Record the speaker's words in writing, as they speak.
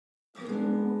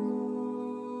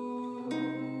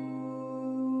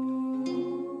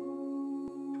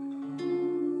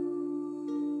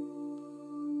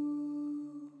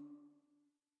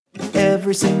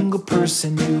every single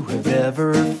person you have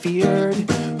ever feared,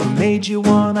 who made you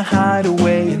wanna hide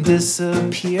away and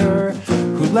disappear,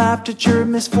 who laughed at your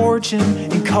misfortune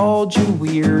and called you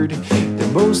weird. They're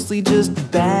mostly just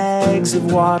bags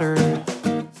of water.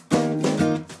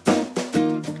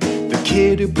 The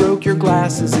kid who broke your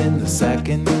glasses in the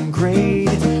second grade,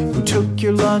 who took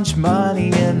your lunch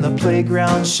money in the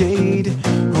playground shade,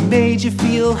 who made you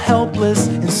feel helpless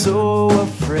and so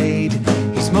afraid.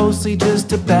 He's mostly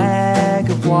just a bag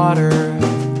of water.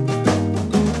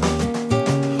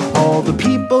 All the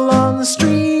people on the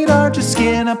street are just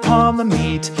skin upon the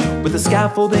meat, with a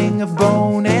scaffolding of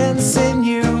bone and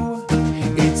sinew.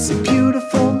 It's a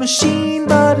beautiful machine,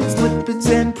 but it's lipids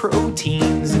and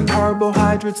proteins and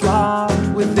carbohydrates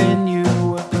locked within you.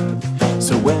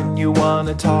 So when you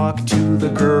wanna talk to the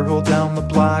girl down the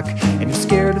block and you're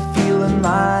scared of feeling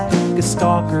like a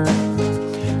stalker,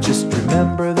 just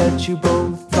remember that you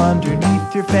both,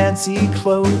 underneath your fancy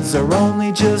clothes, are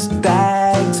only just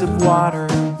bags of water.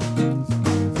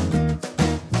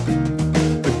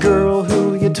 The girl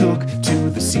who you took to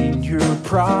the senior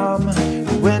prom,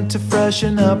 who went to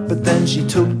freshen up but then she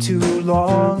took too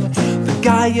long, the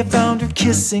guy you found her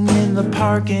kissing in the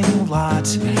parking lot,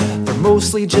 they're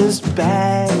mostly just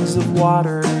bags of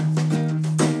water.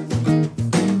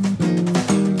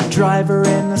 The driver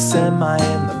in the semi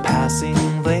in the passing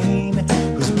lane,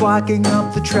 who's blocking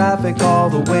up the traffic all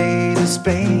the way to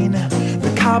Spain,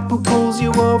 the cop who pulls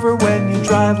you over when you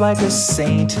drive like a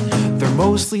saint, they're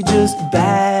mostly just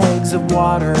bags of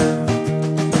water.